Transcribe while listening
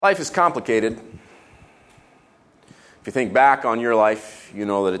Life is complicated. If you think back on your life, you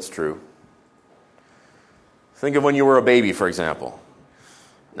know that it's true. Think of when you were a baby, for example.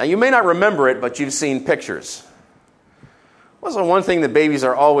 Now, you may not remember it, but you've seen pictures. What's the one thing that babies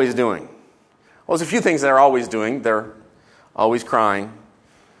are always doing? Well, there's a few things they're always doing. They're always crying,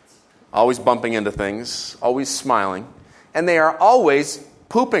 always bumping into things, always smiling, and they are always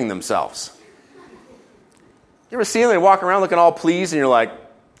pooping themselves. You ever see them? They walk around looking all pleased, and you're like,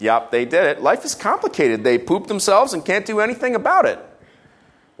 yep, they did it. Life is complicated. They poop themselves and can't do anything about it.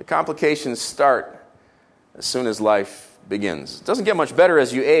 The complications start as soon as life begins. It doesn't get much better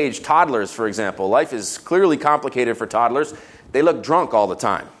as you age. Toddlers, for example. Life is clearly complicated for toddlers. They look drunk all the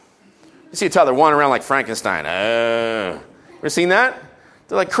time. You see a toddler wandering around like Frankenstein. Ever seen that?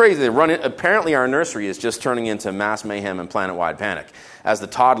 They're like crazy. They run it. Apparently our nursery is just turning into mass mayhem and planet-wide panic as the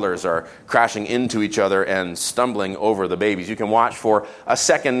toddlers are crashing into each other and stumbling over the babies. You can watch for a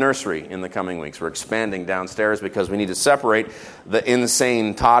second nursery in the coming weeks. We're expanding downstairs because we need to separate the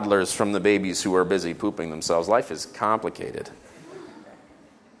insane toddlers from the babies who are busy pooping themselves. Life is complicated.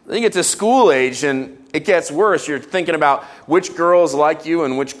 Then you get to school age and it gets worse. You're thinking about which girls like you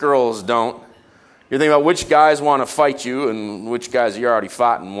and which girls don't. You're thinking about which guys want to fight you and which guys you already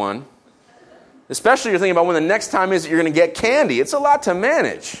fought and won. Especially you're thinking about when the next time is that you're going to get candy. It's a lot to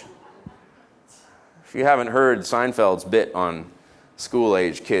manage. If you haven't heard Seinfeld's bit on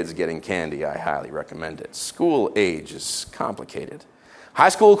school-age kids getting candy, I highly recommend it. School age is complicated. High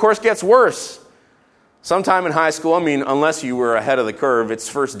school, of course, gets worse. Sometime in high school, unless you were ahead of the curve, it's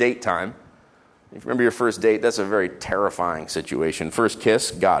first date time. If you remember your first date, that's a very terrifying situation. First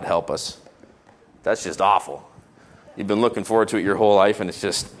kiss, God help us. That's just awful. You've been looking forward to it your whole life, and it's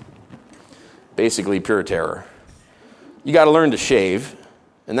just basically pure terror. You got to learn to shave,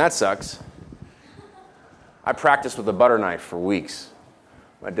 and that sucks. I practiced with a butter knife for weeks.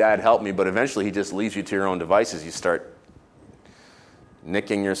 My dad helped me, but eventually he just leaves you to your own devices. You start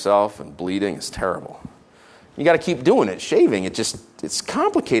nicking yourself and bleeding. It's terrible. You got to keep doing it, shaving. It's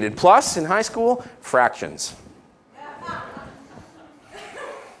complicated. Plus, in high school, fractions.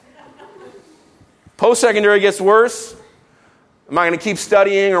 Post-secondary gets worse. Am I going to keep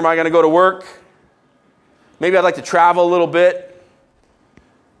studying or am I going to go to work? Maybe I'd like to travel a little bit.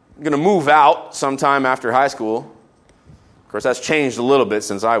 I'm going to move out sometime after high school. Of course, that's changed a little bit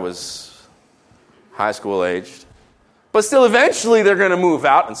since I was high school aged. But still, eventually they're going to move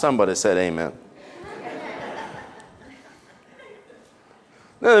out, and somebody said amen.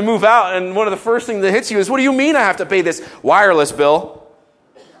 Then they move out, and one of the first things that hits you is, what do you mean I have to pay this wireless bill?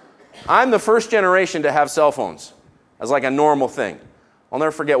 I'm the first generation to have cell phones as like a normal thing. I'll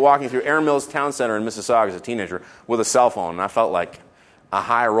never forget walking through Air Mills Town Center in Mississauga as a teenager with a cell phone, and I felt like a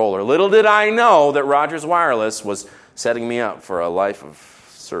high roller. Little did I know that Rogers Wireless was setting me up for a life of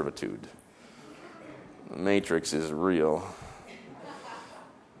servitude. The Matrix is real.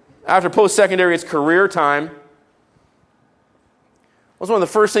 After post-secondary, it's career time. What's one of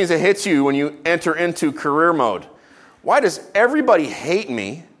the first things that hits you when you enter into career mode? Why does everybody hate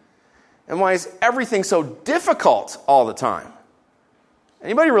me? And why is everything so difficult all the time?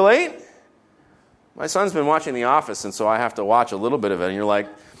 Anybody relate? My son's been watching The Office, and so I have to watch a little bit of it. And you're like,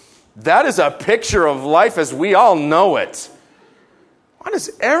 that is a picture of life as we all know it. Why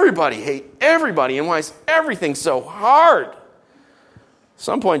does everybody hate everybody? And why is everything so hard? At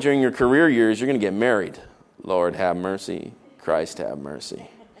some point during your career years, you're going to get married. Lord, have mercy. Christ, have mercy.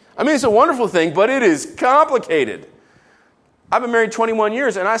 It's a wonderful thing, but it is complicated. I've been married 21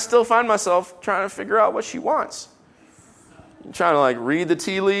 years, and I still find myself trying to figure out what she wants. I'm trying to read the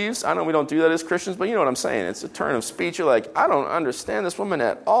tea leaves. I know we don't do that as Christians, but you know what I'm saying. It's a turn of speech. You're like, I don't understand this woman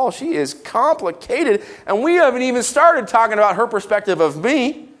at all. She is complicated, and we haven't even started talking about her perspective of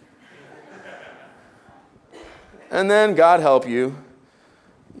me. And then, God help you,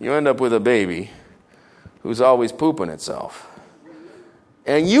 you end up with a baby who's always pooping itself.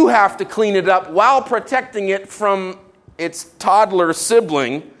 And you have to clean it up while protecting it from its toddler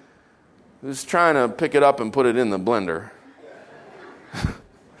sibling who's trying to pick it up and put it in the blender.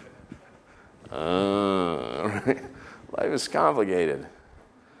 Life is complicated.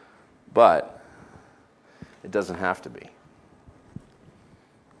 But it doesn't have to be.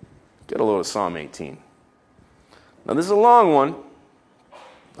 Get a load of Psalm 18. Now this is a long one.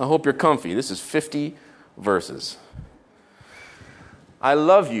 I hope you're comfy. This is 50 verses. I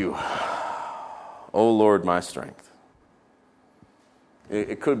love you, O Lord, my strength.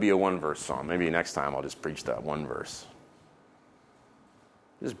 It could be a one-verse psalm. Maybe next time I'll just preach that one verse.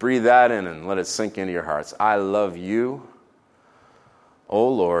 Just breathe that in and let it sink into your hearts. I love you, O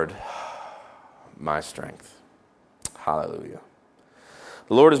Lord, my strength. Hallelujah.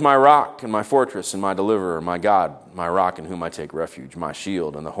 The Lord is my rock and my fortress and my deliverer, my God, my rock in whom I take refuge, my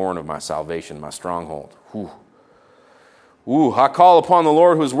shield and the horn of my salvation, my stronghold. I call upon the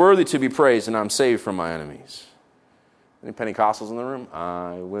Lord who is worthy to be praised, and I'm saved from my enemies. Any Pentecostals in the room?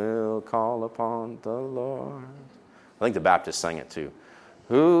 I will call upon the Lord. I think the Baptists sang it too.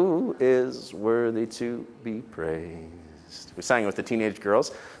 Who is worthy to be praised? We sang it with the teenage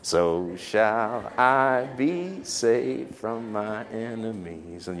girls. So shall I be saved from my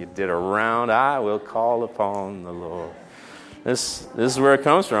enemies. And you did a round, I will call upon the Lord. This is where it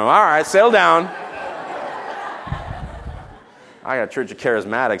comes from. All right, settle down. I got a church of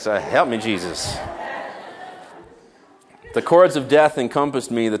charismatics. Help me, Jesus. The cords of death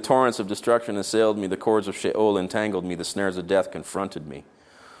encompassed me. The torrents of destruction assailed me. The cords of Sheol entangled me. The snares of death confronted me.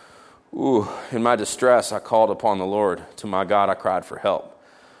 In my distress, I called upon the Lord. To my God, I cried for help.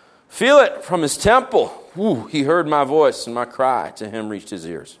 Feel it from his temple. He heard my voice, and my cry to him reached his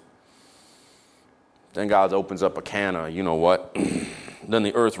ears. Then God opens up a can of, you know what? Then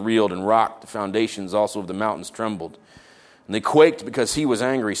the earth reeled and rocked. The foundations also of the mountains trembled. And they quaked because he was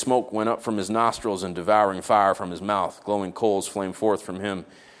angry. Smoke went up from his nostrils and devouring fire from his mouth. Glowing coals flamed forth from him.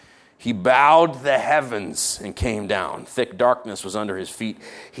 He bowed the heavens and came down. Thick darkness was under his feet.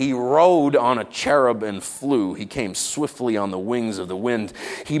 He rode on a cherub and flew. He came swiftly on the wings of the wind.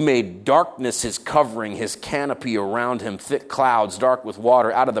 He made darkness his covering, his canopy around him, thick clouds dark with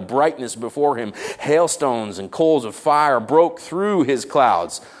water. Out of the brightness before him, hailstones and coals of fire broke through his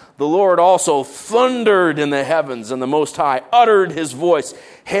clouds. The Lord also thundered in the heavens, and the Most High uttered his voice,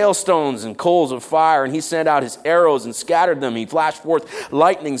 hailstones and coals of fire, and he sent out his arrows and scattered them. He flashed forth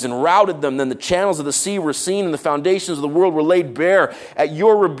lightnings and routed them. Then the channels of the sea were seen, and the foundations of the world were laid bare. At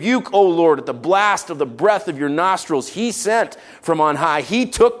your rebuke, O Lord, at the blast of the breath of your nostrils, he sent from on high. He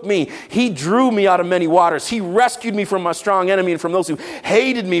took me. He drew me out of many waters. He rescued me from my strong enemy and from those who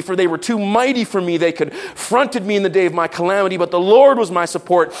hated me, for they were too mighty for me. They confronted me in the day of my calamity, but the Lord was my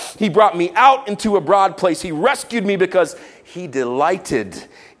support. He brought me out into a broad place. He rescued me because he delighted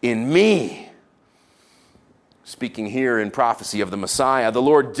in me. Speaking here in prophecy of the Messiah, the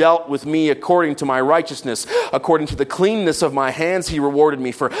Lord dealt with me according to my righteousness, according to the cleanness of my hands he rewarded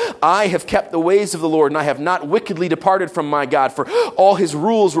me. For I have kept the ways of the Lord, and I have not wickedly departed from my God. For all his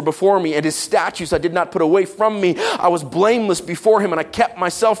rules were before me, and his statutes I did not put away from me. I was blameless before him, and I kept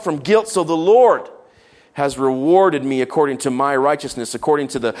myself from guilt. So the Lord has rewarded me according to my righteousness, according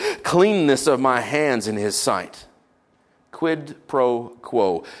to the cleanness of my hands in his sight. Quid pro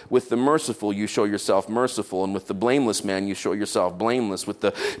quo. With the merciful you show yourself merciful, and with the blameless man you show yourself blameless. With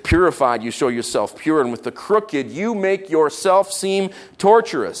the purified you show yourself pure, and with the crooked you make yourself seem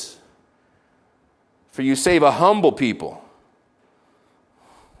torturous. For you save a humble people.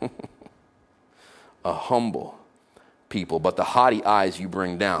 A humble people, but the haughty eyes you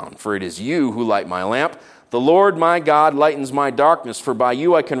bring down. For it is you who light my lamp. The Lord my God lightens my darkness. For by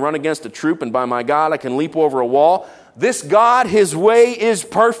you I can run against a troop, and by my God I can leap over a wall. This God, his way is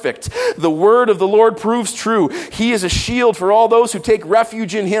perfect. The word of the Lord proves true. He is a shield for all those who take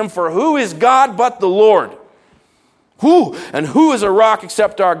refuge in him. For who is God but the Lord? Who is a rock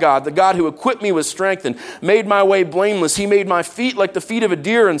except our God? The God who equipped me with strength and made my way blameless. He made my feet like the feet of a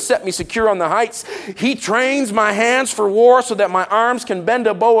deer and set me secure on the heights. He trains my hands for war so that my arms can bend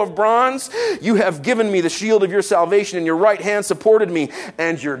a bow of bronze. You have given me the shield of your salvation, and your right hand supported me,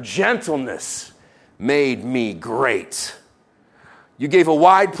 and your gentleness made me great. You gave a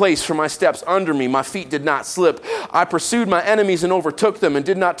wide place for my steps under me. My feet did not slip. I pursued my enemies and overtook them and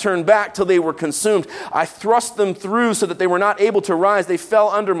did not turn back till they were consumed. I thrust them through so that they were not able to rise. They fell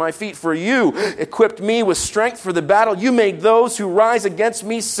under my feet. For you equipped me with strength for the battle. You made those who rise against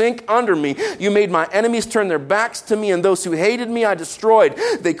me sink under me. You made my enemies turn their backs to me, and those who hated me I destroyed.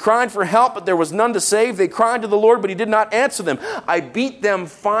 They cried for help, but there was none to save. They cried to the Lord, but he did not answer them. I beat them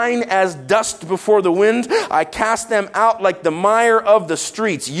fine as dust before the wind. I cast them out like the mire of the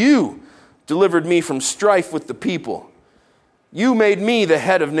streets. You delivered me from strife with the people. You made me the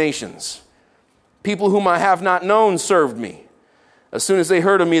head of nations. People whom I have not known served me. As soon as they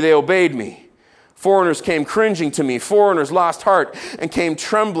heard of me, they obeyed me. Foreigners came cringing to me. Foreigners lost heart and came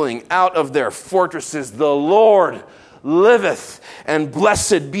trembling out of their fortresses. The Lord liveth, and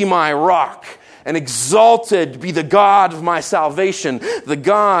blessed be my rock. And exalted be the God of my salvation, the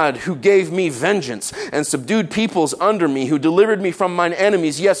God who gave me vengeance and subdued peoples under me, who delivered me from mine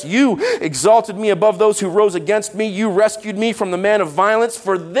enemies. Yes, you exalted me above those who rose against me. You rescued me from the man of violence.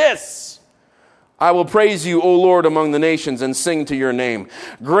 For this I will praise you, O Lord, among the nations, and sing to your name.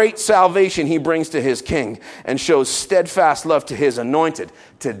 Great salvation he brings to his king, and shows steadfast love to his anointed,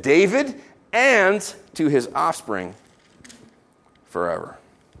 to David and to his offspring forever.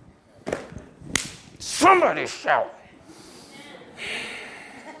 Somebody shout.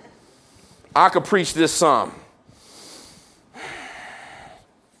 I could preach this psalm.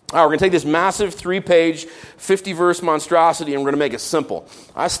 All right, we're going to take this massive 3-page, 50-verse monstrosity and we're going to make it simple.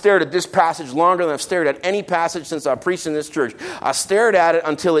 I stared at this passage longer than I've stared at any passage since I preached in this church. I stared at it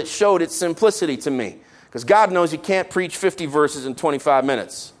until it showed its simplicity to me. Because God knows you can't preach 50 verses in 25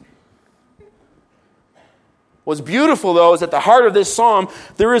 minutes. What's beautiful, though, is at the heart of this psalm,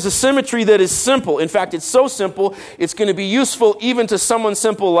 there is a symmetry that is simple. In fact, it's so simple, it's going to be useful even to someone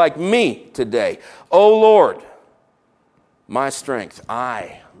simple like me today. O Lord, my strength,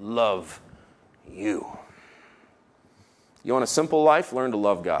 I love you. You want a simple life? Learn to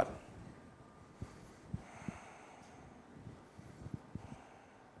love God.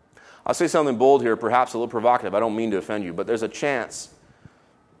 I'll say something bold here, perhaps a little provocative. I don't mean to offend you, but there's a chance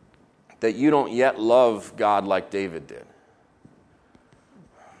that you don't yet love God like David did.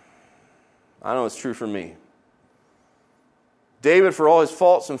 I know it's true for me. David, for all his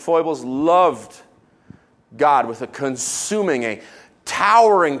faults and foibles, loved God with a consuming, a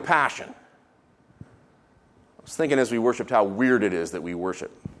towering passion. I was thinking as we worshiped how weird it is that we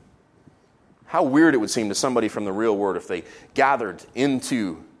worship. How weird it would seem to somebody from the real world if they gathered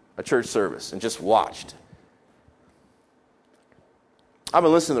into a church service and just watched. I've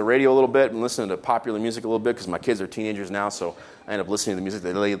been listening to the radio a little bit and listening to popular music a little bit because my kids are teenagers now, so I end up listening to the music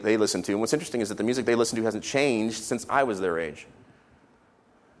that they listen to. And what's interesting is that the music they listen to hasn't changed since I was their age.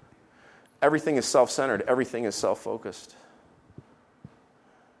 Everything is self-centered. Everything is self-focused.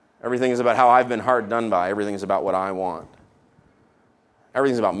 Everything is about how I've been hard done by. Everything is about what I want.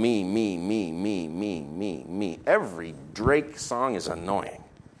 Everything's about me, me, me, me, me, me, me. Every Drake song is annoying.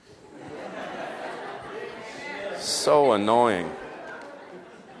 So annoying.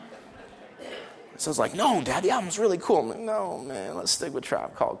 It sounds like, no, Dad, the album's really cool. I'm like, no, man, let's stick with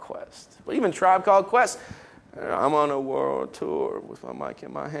Tribe Called Quest. But even Tribe Called Quest, I'm on a world tour with my mic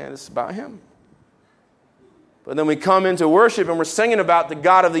in my hand. It's about him. But then we come into worship and we're singing about the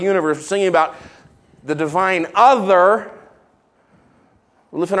God of the universe. We're singing about the divine other.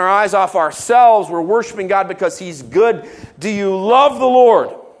 We're lifting our eyes off ourselves. We're worshiping God because He's good. Do you love the Lord?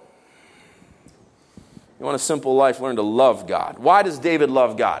 You want a simple life? Learn to love God. Why does David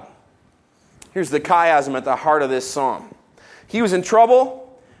love God? Here's the chiasm at the heart of this psalm. He was in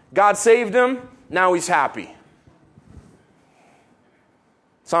trouble. God saved him. Now he's happy.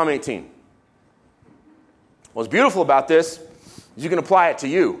 Psalm 18. What's beautiful about this is you can apply it to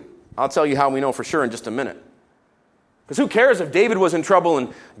you. I'll tell you how we know for sure in just a minute. Because who cares if David was in trouble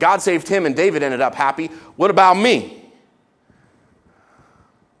and God saved him and David ended up happy? What about me?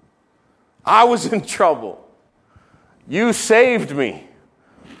 I was in trouble. You saved me.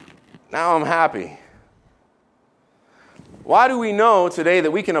 Now I'm happy. Why do we know today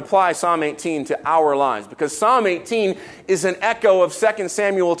that we can apply Psalm 18 to our lives? Because Psalm 18 is an echo of 2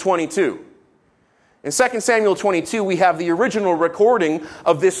 Samuel 22. In 2 Samuel 22, we have the original recording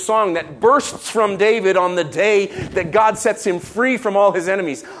of this song that bursts from David on the day that God sets him free from all his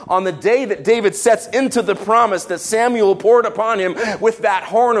enemies. On the day that David sets into the promise that Samuel poured upon him with that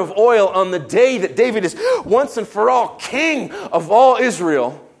horn of oil. On the day that David is once and for all king of all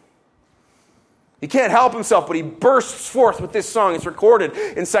Israel. He can't help himself, but he bursts forth with this song. It's recorded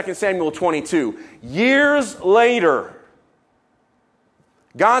in 2 Samuel 22. Years later,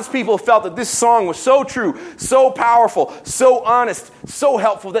 God's people felt that this song was so true, so powerful, so honest, so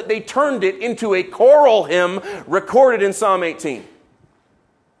helpful that they turned it into a choral hymn recorded in Psalm 18.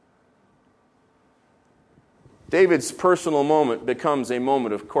 David's personal moment becomes a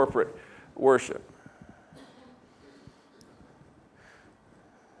moment of corporate worship.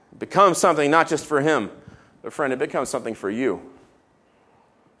 It becomes something not just for him, but friend, it becomes something for you.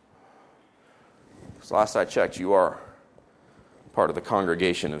 Because last I checked, you are part of the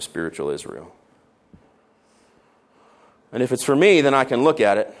congregation of spiritual Israel. And if it's for me, then I can look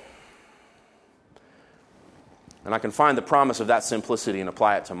at it and I can find the promise of that simplicity and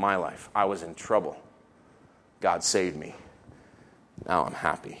apply it to my life. I was in trouble. God saved me. Now I'm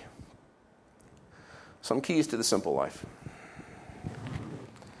happy. Some keys to the simple life.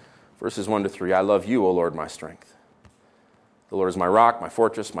 Verses 1 to 3. I love you, O Lord, my strength. The Lord is my rock, my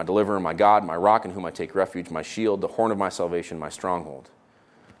fortress, my deliverer, my God, my rock in whom I take refuge, my shield, the horn of my salvation, my stronghold.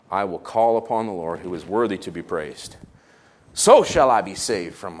 I will call upon the Lord who is worthy to be praised. So shall I be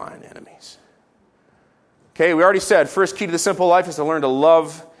saved from mine enemies. Okay, we already said, first key to the simple life is to learn to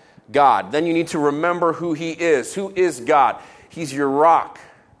love God. Then you need to remember who He is. Who is God? He's your rock.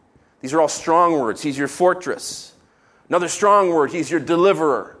 These are all strong words. He's your fortress. Another strong word, He's your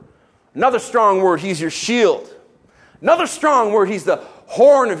deliverer. Another strong word, He's your shield. Another strong word, he's the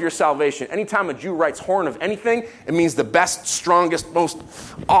horn of your salvation. Anytime a Jew writes horn of anything, it means the best, strongest, most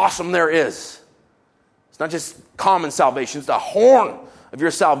awesome there is. It's not just common salvation, it's the horn of your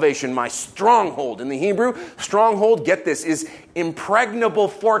salvation, my stronghold. In the Hebrew, stronghold, get this, is impregnable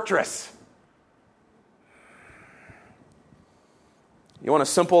fortress. You want a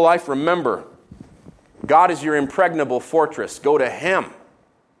simple life? Remember, God is your impregnable fortress. Go to Him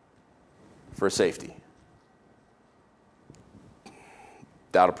for safety.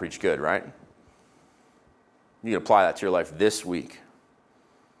 That'll preach good, right? You can apply that to your life this week.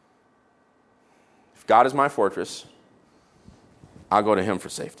 If God is my fortress, I'll go to Him for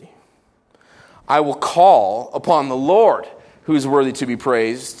safety. I will call upon the Lord, who is worthy to be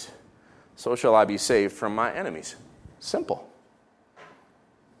praised. So shall I be saved from my enemies. Simple.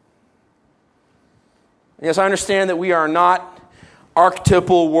 Yes, I understand that we are not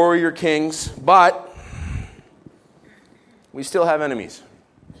archetypal warrior kings, but we still have enemies.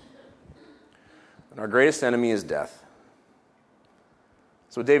 And our greatest enemy is death.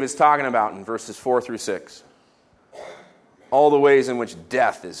 That's what David's talking about in verses 4 through 6. All the ways in which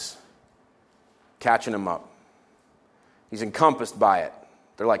death is catching him up. He's encompassed by it.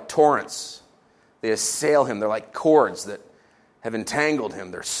 They're like torrents. They assail him. They're like cords that have entangled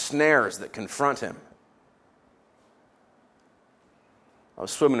him. They're snares that confront him. I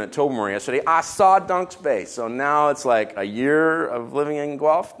was swimming at Tobermory yesterday. I saw Dunks Bay. So now it's like a year of living in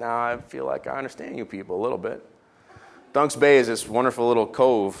Guelph. Now I feel like I understand you people a little bit. Dunks Bay is this wonderful little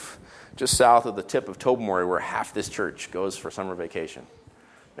cove just south of the tip of Tobermory where half this church goes for summer vacation.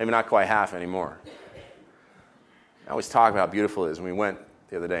 Maybe not quite half anymore. I always talk about how beautiful it is. And we went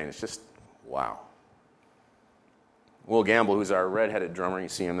the other day, and it's just, wow. Will Gamble, who's our redheaded drummer, you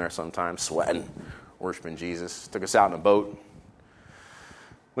see him there sometimes, sweating, worshiping Jesus, took us out in a boat.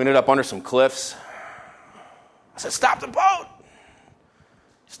 We ended up under some cliffs. I said, stop the boat!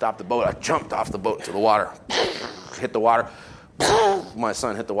 Stopped the boat. I jumped off the boat into the water. Hit the water. My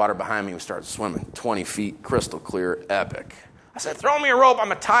son hit the water behind me and started swimming. 20 feet, crystal clear, epic. I said, throw me a rope. I'm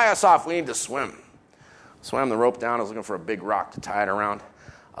going to tie us off. We need to swim. Swam the rope down. I was looking for a big rock to tie it around.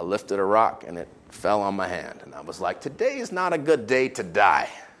 I lifted a rock, and it fell on my hand. And I was like, today is not a good day to die.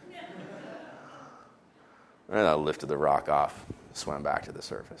 And I lifted the rock off, swam back to the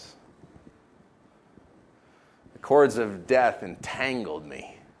surface. The cords of death entangled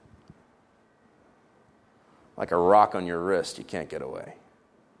me. Like a rock on your wrist, you can't get away.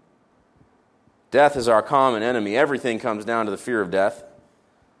 Death is our common enemy. Everything comes down to the fear of death.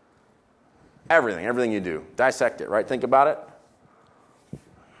 Everything you do. Dissect it, right? Think about it.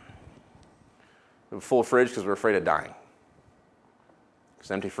 We have a full fridge because we're afraid of dying. Because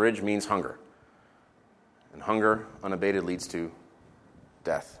empty fridge means hunger. And hunger, unabated, leads to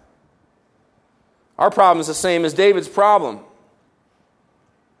death. Our problem is the same as David's problem.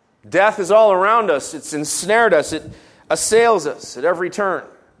 Death is all around us. It's ensnared us. It assails us at every turn.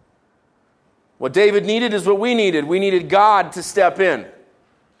 What David needed is what we needed. We needed God to step in.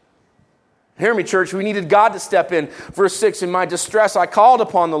 Hear me, church. We needed God to step in. Verse 6, in my distress I called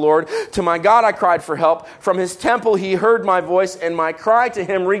upon the Lord. To my God I cried for help. From His temple He heard my voice, and my cry to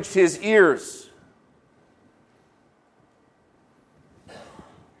Him reached His ears.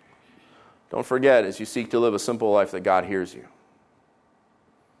 Don't forget, as you seek to live a simple life, that God hears you.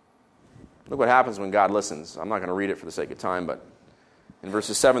 Look what happens when God listens. I'm not going to read it for the sake of time, but in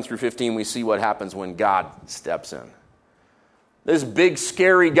verses 7 through 15, we see what happens when God steps in. This big,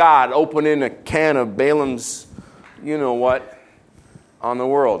 scary God opening a can of Balaam's, you-know-what, on the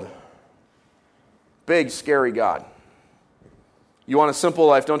world. Big, scary God. You want a simple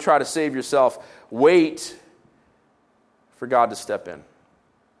life, don't try to save yourself. Wait for God to step in.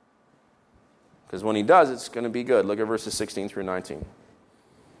 Because when He does, it's going to be good. Look at verses 16 through 19.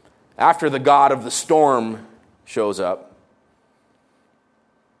 After the God of the storm shows up,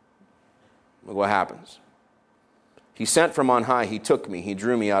 look what happens. He sent from on high, He took me, He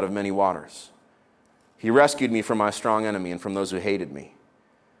drew me out of many waters. He rescued me from my strong enemy and from those who hated me,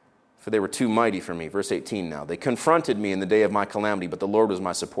 for they were too mighty for me. Verse 18 now. They confronted me in the day of my calamity, but the Lord was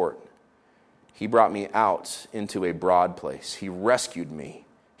my support. He brought me out into a broad place. He rescued me.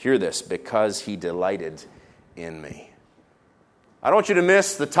 Hear this, because He delighted in me. I don't want you to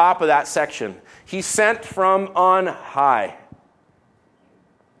miss the top of that section. He sent from on high.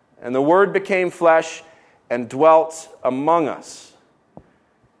 And the Word became flesh and dwelt among us.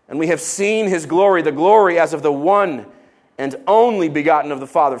 And we have seen His glory, the glory as of the one and only begotten of the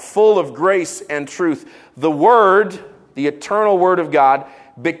Father, full of grace and truth. The Word, the eternal Word of God,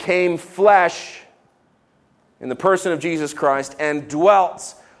 became flesh in the person of Jesus Christ and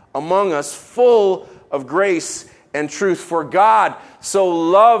dwelt among us, full of grace and truth. For God so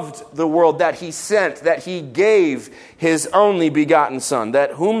loved the world that he sent, that he gave his only begotten Son,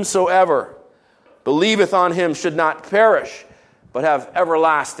 that whomsoever believeth on him should not perish, but have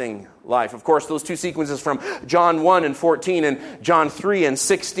everlasting life. Of course, those two sequences from John 1 and 14 and John 3 and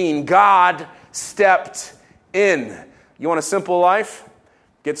 16, God stepped in. You want a simple life?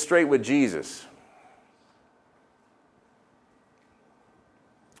 Get straight with Jesus.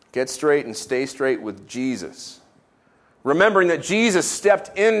 Get straight and stay straight with Jesus. Remembering that Jesus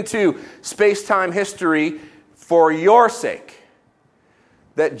stepped into space-time history for your sake.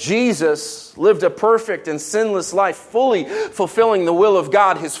 That Jesus lived a perfect and sinless life, fully fulfilling the will of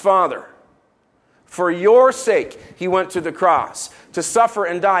God, his Father. For your sake, he went to the cross to suffer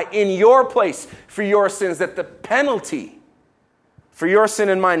and die in your place for your sins, that the penalty for your sin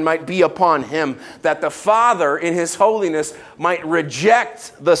and mine might be upon him, that the Father in his holiness might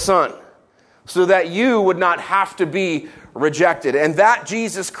reject the Son, so that you would not have to be rejected. And that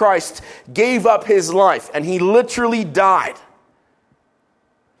Jesus Christ gave up his life, and he literally died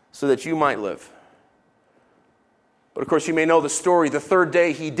so that you might live. But of course, you may know the story. The third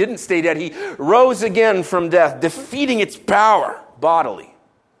day, he didn't stay dead. He rose again from death, defeating its power bodily.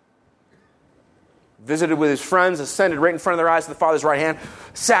 Visited with his friends, ascended right in front of their eyes to the Father's right hand,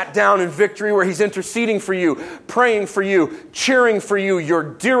 sat down in victory where he's interceding for you, praying for you, cheering for you, your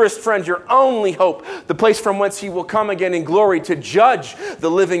dearest friend, your only hope, the place from whence he will come again in glory to judge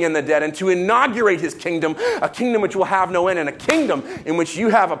the living and the dead and to inaugurate his kingdom, a kingdom which will have no end and a kingdom in which you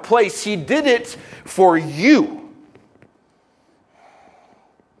have a place. He did it for you.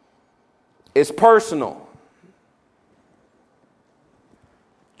 It's personal.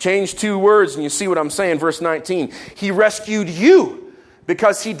 Change two words and you see what I'm saying. Verse 19. He rescued you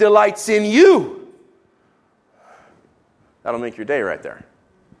because he delights in you. That'll make your day right there.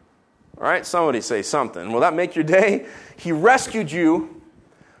 All right? Somebody say something. Will that make your day? He rescued you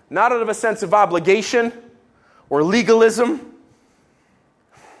not out of a sense of obligation or legalism.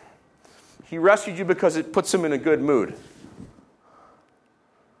 He rescued you because it puts him in a good mood.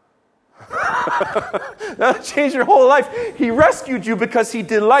 That'll change your whole life. He rescued you because he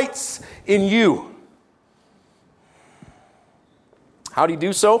delights in you. How did he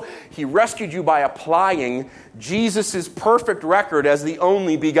do so? He rescued you by applying Jesus' perfect record as the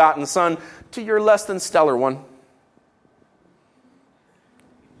only begotten Son to your less than stellar one.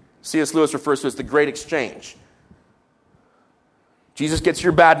 C.S. Lewis refers to it as the great exchange. Jesus gets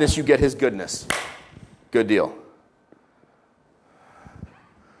your badness, you get his goodness. Good deal.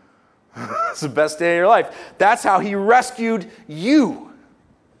 It's the best day of your life. That's how he rescued you.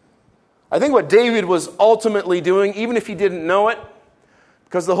 I think what David was ultimately doing, even if he didn't know it,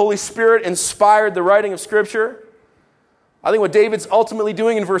 because the Holy Spirit inspired the writing of Scripture, I think what David's ultimately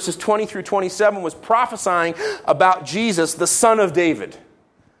doing in verses 20 through 27 was prophesying about Jesus, the Son of David.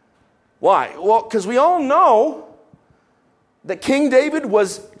 Why? Well, because we all know that King David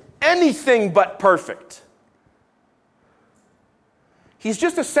was anything but perfect. He's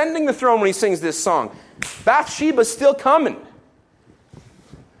just ascending the throne when he sings this song. Bathsheba's still coming.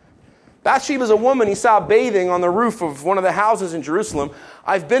 Bathsheba's a woman he saw bathing on the roof of one of the houses in Jerusalem.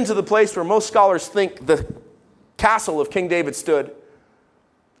 I've been to the place where most scholars think the castle of King David stood.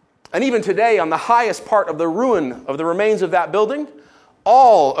 And even today, on the highest part of the ruin of the remains of that building,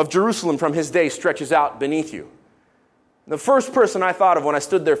 all of Jerusalem from his day stretches out beneath you. The first person I thought of when I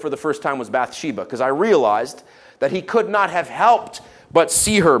stood there for the first time was Bathsheba, because I realized that he could not have helped but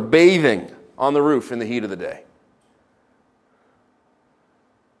see her bathing on the roof in the heat of the day.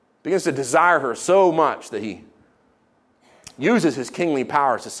 Begins to desire her so much that he uses his kingly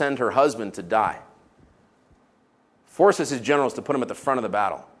powers to send her husband to die. Forces his generals to put him at the front of the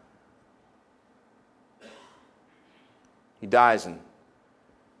battle. He dies and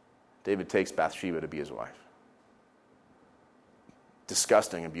David takes Bathsheba to be his wife.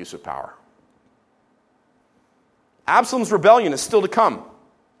 Disgusting abuse of power. Absalom's rebellion is still to come.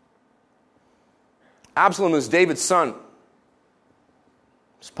 Absalom is David's son,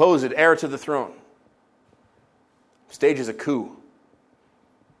 supposed heir to the throne. Stages a coup.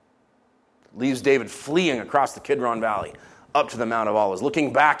 Leaves David fleeing across the Kidron Valley up to the Mount of Olives,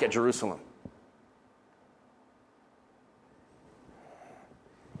 looking back at Jerusalem.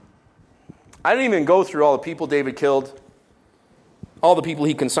 I didn't even go through all the people David killed, all the people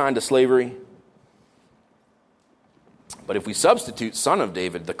he consigned to slavery. But if we substitute Son of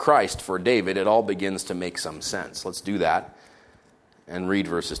David, the Christ, for David, it all begins to make some sense. Let's do that and read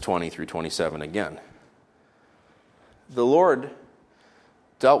verses 20 through 27 again. The Lord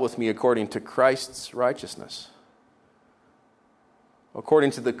dealt with me according to Christ's righteousness.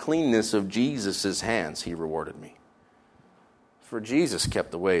 According to the cleanness of Jesus' hands, he rewarded me. For Jesus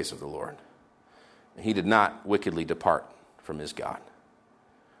kept the ways of the Lord. He did not wickedly depart from his God.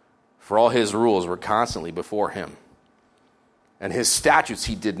 For all his rules were constantly before him, and his statutes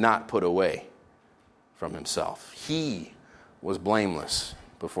he did not put away from himself. He was blameless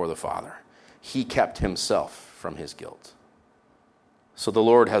before the Father. He kept himself from his guilt. So the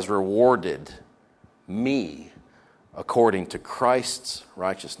Lord has rewarded me according to Christ's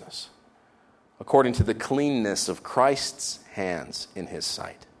righteousness, according to the cleanness of Christ's hands in his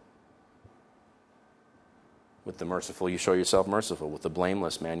sight. With the merciful, you show yourself merciful. With the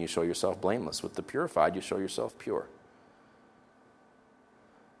blameless man, you show yourself blameless. With the purified, you show yourself pure.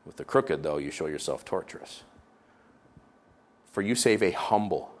 With the crooked, though, you show yourself torturous. For you save a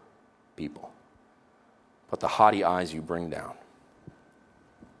humble people, but the haughty eyes you bring down.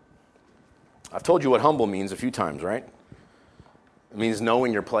 I've told you what humble means a few times, right? It means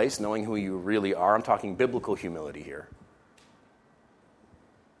knowing your place, knowing who you really are. I'm talking biblical humility here.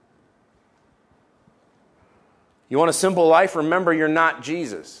 You want a simple life? Remember, you're not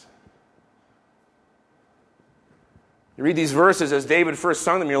Jesus. You read these verses as David first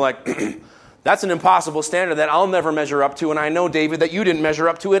sung them, you're like, that's an impossible standard that I'll never measure up to, and I know, David, that you didn't measure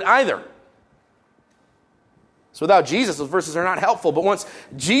up to it either. So without Jesus, those verses are not helpful, but once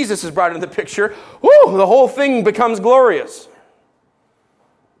Jesus is brought into the picture, the whole thing becomes glorious.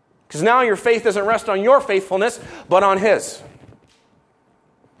 Because now your faith doesn't rest on your faithfulness, but on his.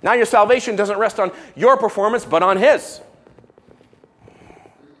 Now your salvation doesn't rest on your performance, but on his.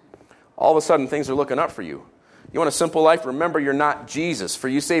 All of a sudden, things are looking up for you. You want a simple life? Remember, you're not Jesus. For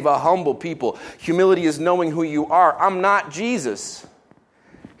you save a humble people. Humility is knowing who you are. I'm not Jesus.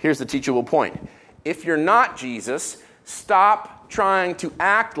 Here's the teachable point. If you're not Jesus, stop trying to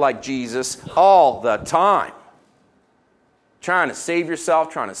act like Jesus all the time. Trying to save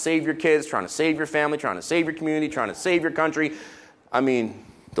yourself, trying to save your kids, trying to save your family, trying to save your community, trying to save your country. I mean,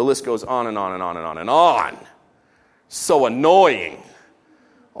 the list goes on and on and on and on and on. So annoying.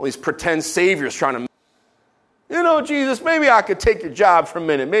 All these pretend saviors trying to, Jesus, maybe I could take your job for a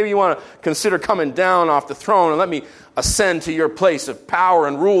minute. Maybe you want to consider coming down off the throne and let me ascend to your place of power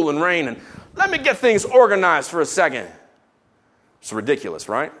and rule and reign, and let me get things organized for a second. It's ridiculous,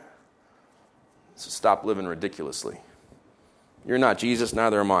 right? So stop living ridiculously. You're not Jesus,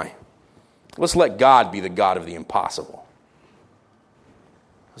 neither am I. Let's let God be the God of the impossible.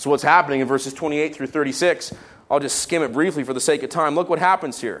 So what's happening in verses 28 through 36, I'll just skim it briefly for the sake of time. Look what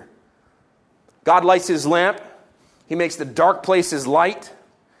happens here. God lights his lamp. He makes the dark places light.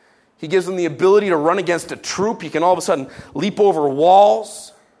 He gives them the ability to run against a troop. He can all of a sudden leap over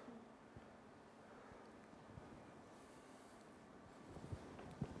walls.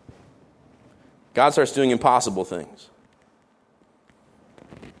 God starts doing impossible things.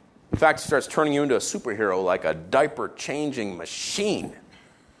 In fact, he starts turning you into a superhero like a diaper-changing machine.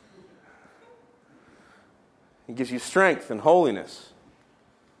 He gives you strength and holiness.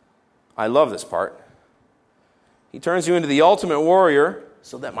 I love this part. He turns you into the ultimate warrior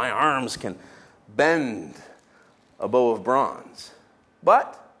so that my arms can bend a bow of bronze.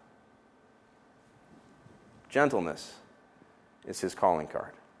 But gentleness is his calling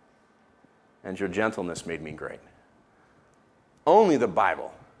card. And your gentleness made me great. Only the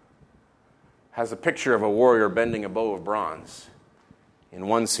Bible has a picture of a warrior bending a bow of bronze in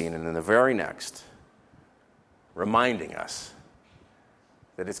one scene, and in the very next, reminding us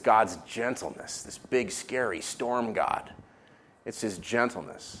that it's God's gentleness, this big, scary storm God. It's his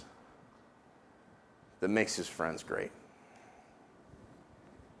gentleness that makes his friends great.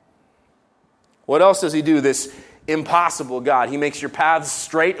 What else does he do, this impossible God? He makes your paths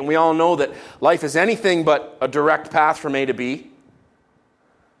straight, and we all know that life is anything but a direct path from A to B.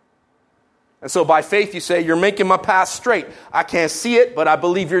 And so by faith you say, you're making my path straight. I can't see it, but I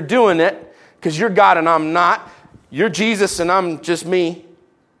believe you're doing it because you're God and I'm not. You're Jesus and I'm just me.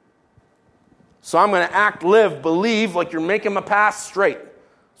 So I'm going to act, live, believe like you're making my path straight.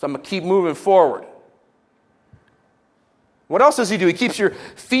 So I'm going to keep moving forward. What else does he do? He keeps your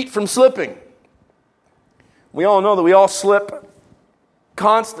feet from slipping. We all know that we all slip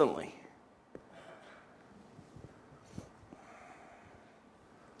constantly.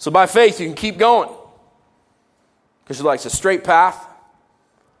 So by faith, you can keep going. Because you're like, it's a straight path.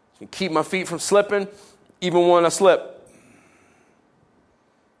 You can keep my feet from slipping, even when I slip.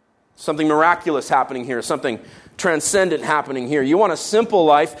 Something miraculous happening here. Something transcendent happening here. You want a simple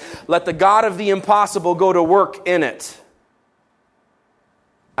life? Let the God of the impossible go to work in it.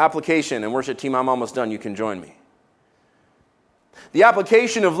 Application, and worship team, I'm almost done. You can join me. The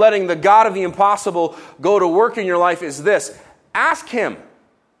application of letting the God of the impossible go to work in your life is this. Ask him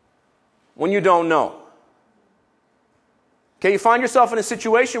when you don't know. Okay, you find yourself in a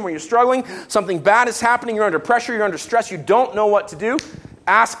situation where you're struggling, something bad is happening, you're under pressure, you're under stress, you don't know what to do,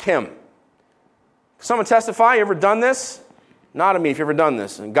 ask him. Someone testify, you ever done this? Not of me if you've ever done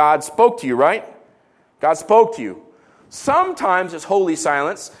this. And God spoke to you, right? God spoke to you. Sometimes it's holy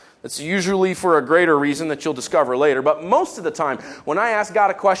silence. That's usually for a greater reason that you'll discover later. But most of the time, when I ask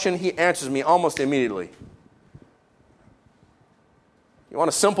God a question, he answers me almost immediately. You want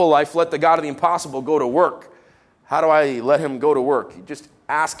a simple life? Let the God of the impossible go to work. How do I let him go to work? You just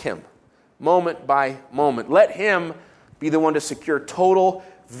ask him, moment by moment. Let him be the one to secure total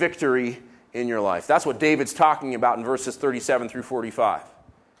victory in your life. That's what David's talking about in verses 37 through 45.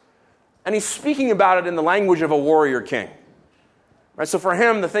 And he's speaking about it in the language of a warrior king. Right? So for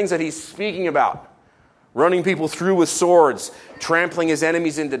him, the things that he's speaking about, running people through with swords, trampling his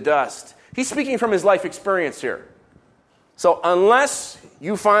enemies into dust, he's speaking from his life experience here. So unless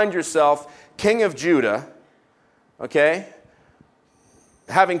you find yourself king of Judah, okay,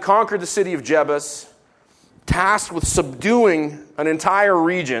 having conquered the city of Jebus, tasked with subduing an entire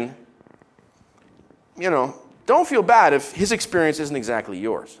region, don't feel bad if his experience isn't exactly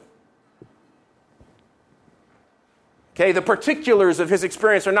yours. Okay, the particulars of his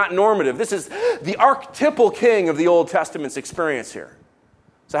experience are not normative. This is the archetypal king of the Old Testament's experience here.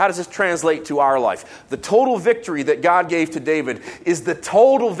 So how does this translate to our life? The total victory that God gave to David is the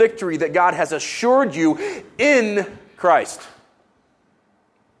total victory that God has assured you in Christ.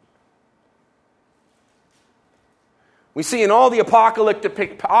 We see in all the apocalyptic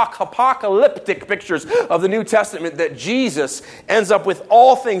pictures of the New Testament that Jesus ends up with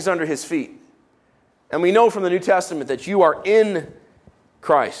all things under his feet. And we know from the New Testament that you are in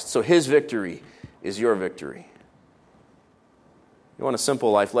Christ, so his victory is your victory. You want a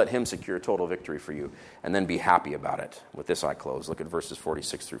simple life, let him secure total victory for you, and then be happy about it. With this I close. Look at verses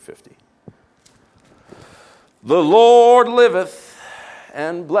 46 through 50. The Lord liveth,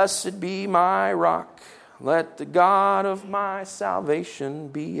 and blessed be my rock. Let the God of my salvation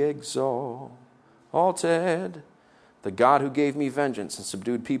be exalted. The God who gave me vengeance and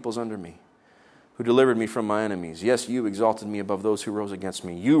subdued peoples under me, who delivered me from my enemies. Yes, you exalted me above those who rose against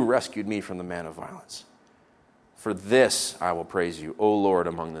me. You rescued me from the man of violence. For this I will praise you, O Lord,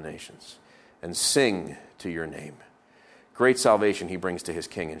 among the nations, and sing to your name. Great salvation he brings to his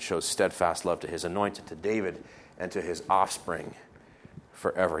king and shows steadfast love to his anointed, to David, and to his offspring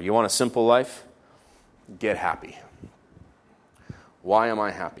forever. You want a simple life? Get happy. Why am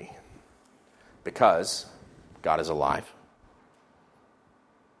I happy? Because God is alive.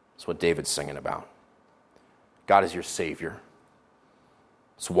 That's what David's singing about. God is your Savior.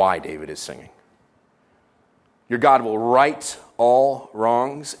 That's why David is singing. Your God will right all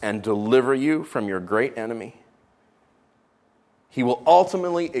wrongs and deliver you from your great enemy. He will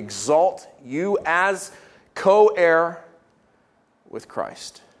ultimately exalt you as co-heir with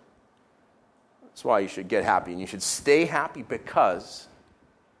Christ. That's why you should get happy, and you should stay happy, because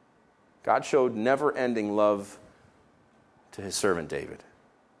God showed never-ending love to his servant David.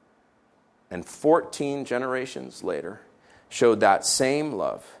 And 14 generations later showed that same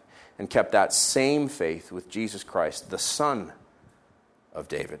love and kept that same faith with Jesus Christ, the Son of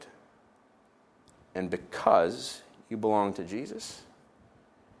David. And because you belong to Jesus,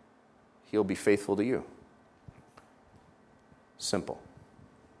 he'll be faithful to you. Simple.